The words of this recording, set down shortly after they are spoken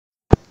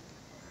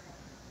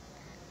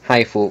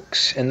Hi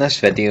folks, in this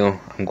video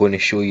I'm going to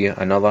show you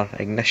another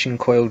ignition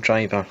coil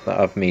driver that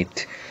I've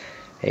made.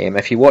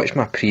 If you watched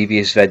my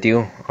previous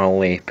video, I'll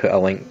put a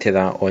link to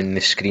that on the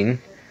screen.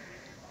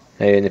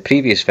 Now in the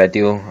previous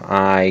video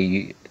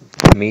I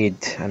made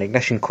an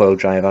ignition coil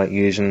driver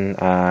using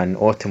an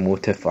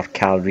automotive or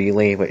car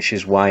relay which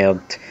is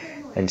wired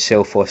in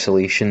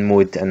self-oscillation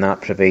mode, and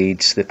that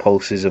provides the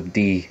pulses of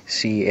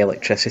DC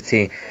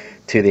electricity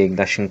to the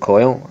ignition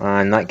coil,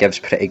 and that gives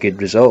pretty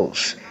good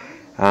results.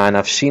 And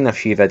I've seen a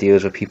few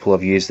videos where people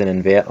have used an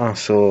inverter,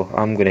 so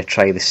I'm going to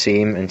try the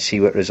same and see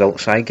what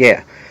results I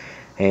get.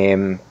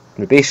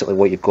 Basically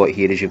what you've got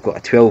here is you've got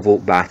a 12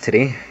 volt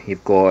battery.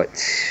 You've got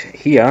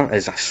here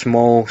is a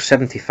small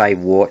 75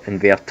 watt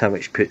inverter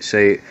which puts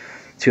out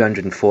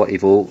 240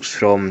 volts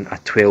from a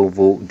 12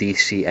 volt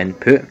DC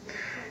input.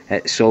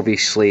 It's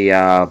obviously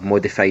a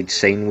modified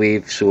sine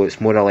wave, so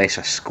it's more or less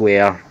a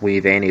square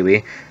wave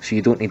anyway, so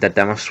you don't need a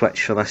dimmer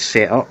switch for this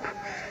setup.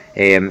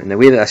 And the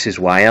way that this is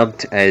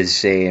wired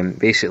is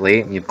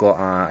basically you've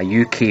got a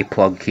UK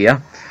plug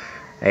here.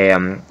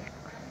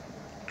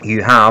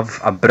 You have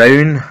a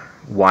brown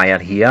wire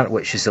here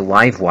which is the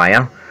live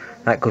wire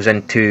that goes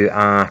into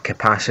a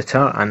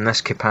capacitor, and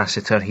this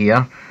capacitor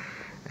here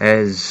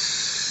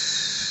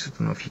is, I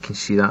don't know if you can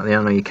see that there,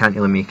 no you can't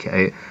really make it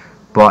out,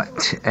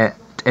 but it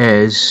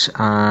is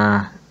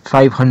a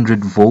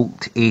 500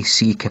 volt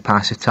AC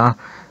capacitor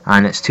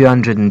and it's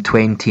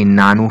 220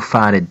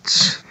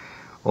 nanofarads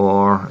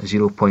or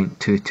 0.22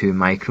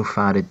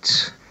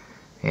 microfarads.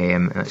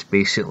 And it's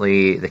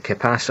basically, the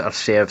capacitor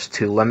serves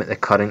to limit the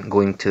current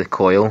going to the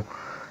coil,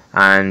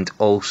 and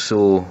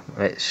also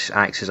it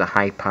acts as a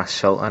high pass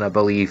filter, I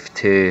believe,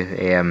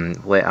 to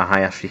let a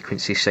higher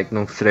frequency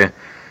signal through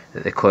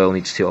that the coil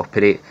needs to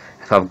operate.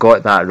 If I've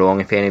got that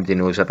wrong, if anybody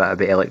knows a bit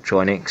about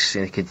electronics,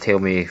 they could tell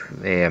me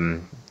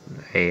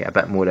a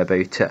bit more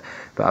about it,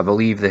 but I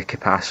believe the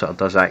capacitor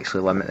does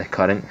actually limit the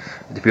current.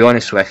 To be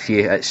honest with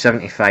you, at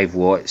 75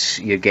 watts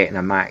you're getting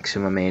a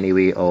maximum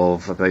anyway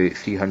of about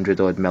 300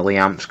 odd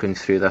milliamps going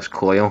through this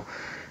coil.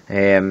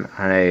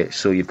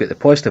 So you've got the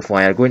positive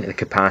wire going to the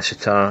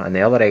capacitor, and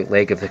the other right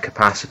leg of the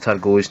capacitor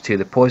goes to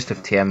the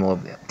positive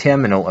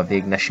terminal of the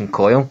ignition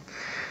coil.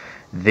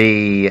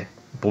 The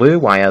blue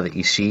wire that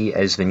you see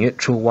is the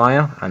neutral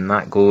wire, and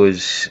that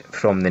goes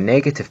from the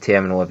negative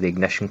terminal of the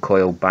ignition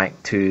coil back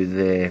to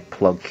the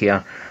plug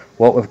here.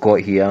 What we've got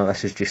here,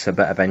 this is just a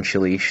bit of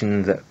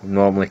insulation that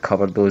normally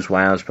covered those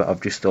wires, but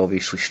I've just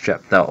obviously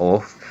stripped that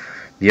off.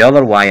 The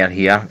other wire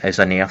here is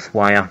an earth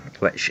wire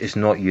which is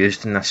not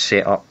used in this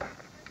setup,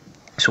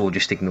 so we'll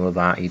just ignore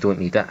that, you don't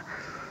need it.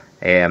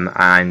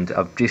 And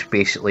I've just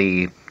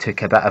basically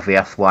took a bit of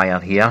earth wire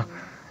here,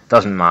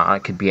 doesn't matter,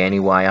 it could be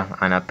any wire,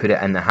 and I put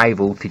it in the high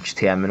voltage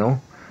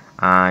terminal,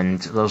 and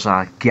there's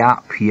a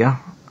gap here,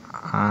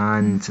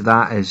 and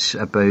that is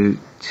about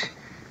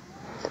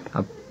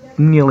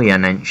nearly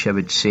an inch, I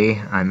would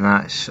say, and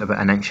that's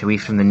about an inch away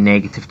from the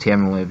negative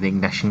terminal of the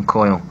ignition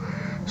coil.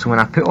 So when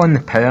I put on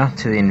the power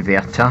to the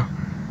inverter,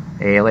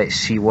 let's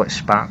see what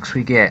sparks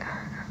we get.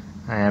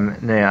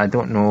 Now I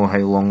don't know how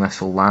long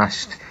this will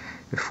last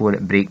before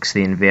it breaks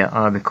the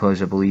inverter,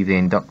 because I believe the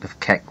inductive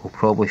kick will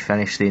probably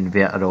finish the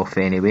inverter off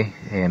anyway,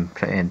 in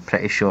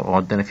pretty short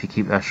order if you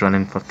keep this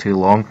running for too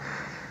long.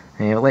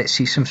 Let's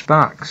see some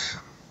sparks.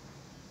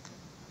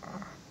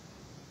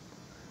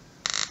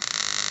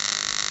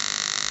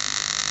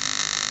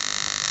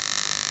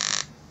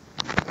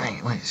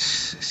 Right, let's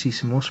see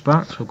some more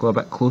sparks. We'll go a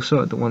bit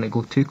closer, I don't want to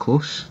go too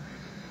close,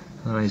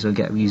 otherwise I'll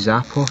get a wee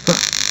zap off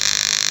it.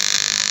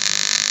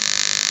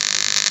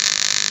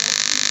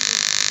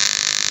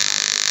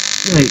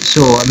 Right,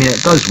 so I mean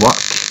it does work,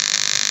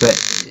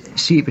 but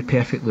see, to be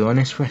perfectly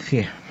honest with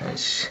you,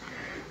 it's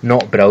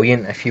not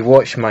brilliant. If you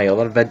watch my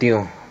other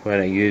video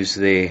where I use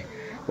the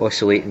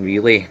oscillating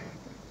relay,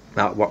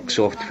 that works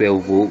off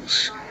 12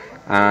 volts,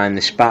 and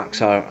the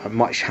sparks are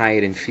much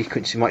higher in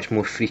frequency, much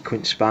more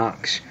frequent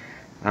sparks,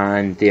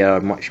 and they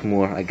are much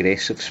more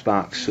aggressive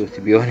sparks. So to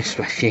be honest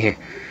with you,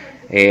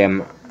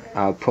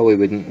 I probably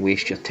wouldn't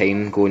waste your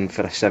time going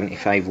for a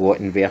 75 watt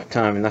inverter.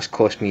 I mean, this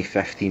cost me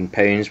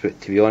 £15,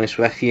 but to be honest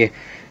with you,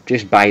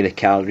 just buy the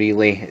car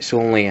relay. It's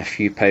only a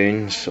few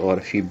pounds or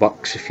a few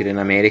bucks if you're in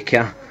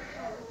America,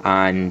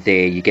 and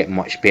you get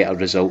much better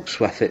results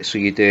with it, so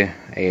you do.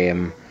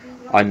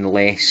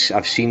 Unless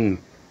I've seen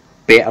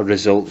better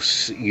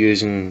results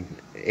using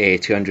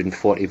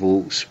 240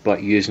 volts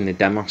but using the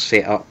dimmer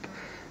setup,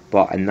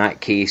 but in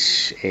that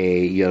case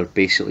you're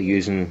basically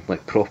using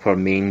like proper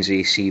mains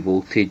AC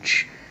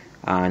voltage,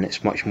 and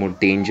it's much more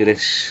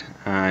dangerous.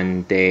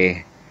 And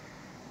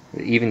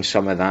even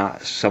some of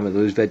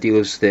those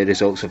videos, the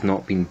results have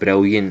not been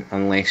brilliant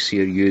unless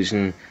you're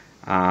using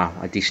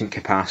a decent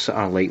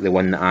capacitor like the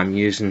one that I'm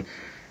using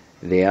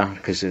there,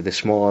 because the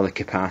smaller the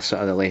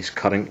capacitor, the less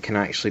current can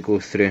actually go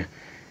through.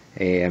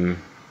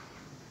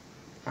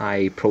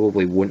 I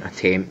probably won't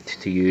attempt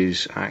to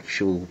use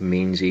actual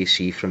mains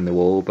AC from the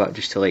wall, but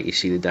just to let you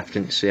see the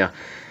difference there.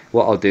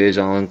 What I'll do is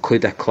I'll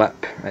include a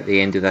clip at the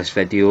end of this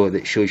video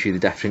that shows you the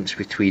difference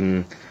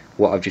between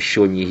what I've just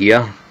shown you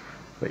here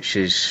which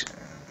is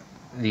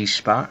these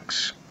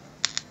sparks,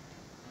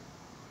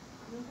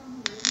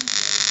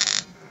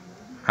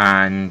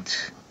 and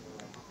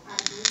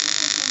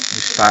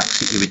the sparks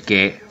that you would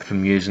get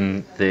from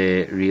using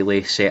the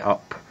relay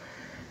setup.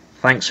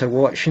 Thanks for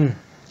watching.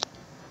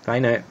 Bye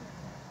now.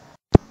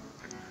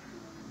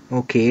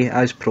 Okay,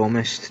 as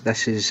promised,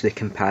 this is the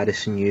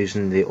comparison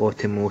using the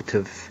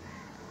automotive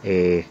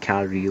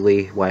car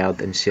relay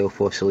wired in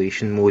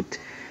self-oscillation mode,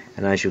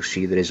 and as you'll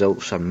see, the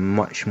results are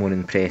much more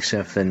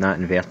impressive than that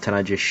inverter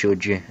I just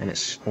showed you, and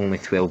it's only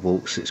 12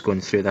 volts that's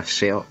going through this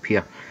setup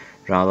here,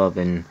 rather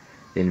than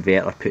the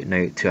inverter putting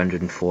out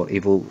 240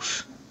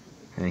 volts.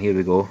 And here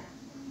we go.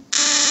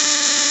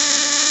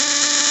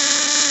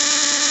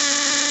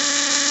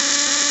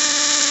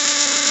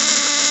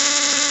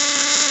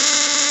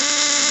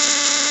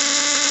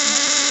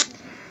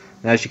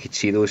 As you can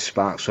see, those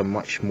sparks are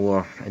much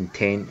more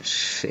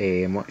intense,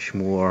 much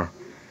more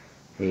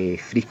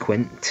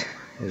frequent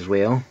as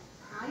well.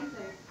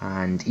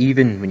 And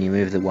even when you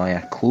move the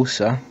wire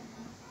closer,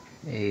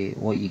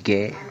 what you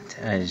get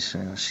is,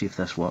 let's see if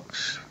this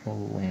works.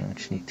 Probably I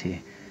just need to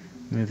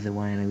move the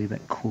wire a wee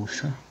bit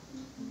closer.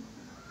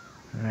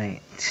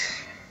 Right.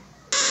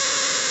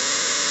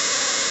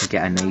 You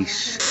get a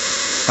nice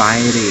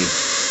fiery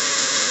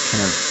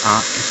kind of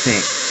arc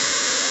effect.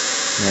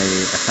 Now,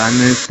 if I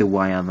moved the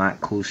wire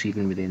that close,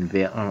 even with the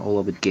inverter, all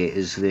I would get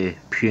is the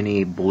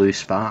puny blue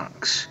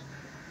sparks.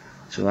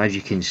 So as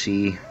you can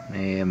see,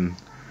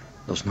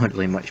 there's not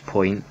really much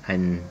point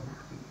in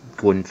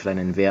going for an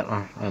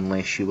inverter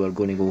unless you were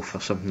going to go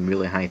for something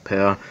really high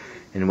power,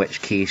 in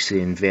which case the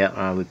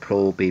inverter would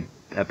probably be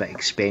a bit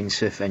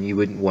expensive and you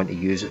wouldn't want to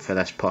use it for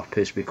this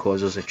purpose,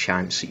 because there's a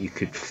chance that you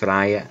could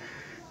fry it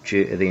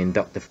due to the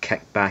inductive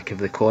kickback of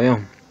the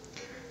coil.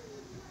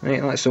 Right,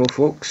 that's all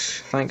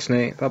folks. Thanks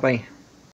now. Bye bye.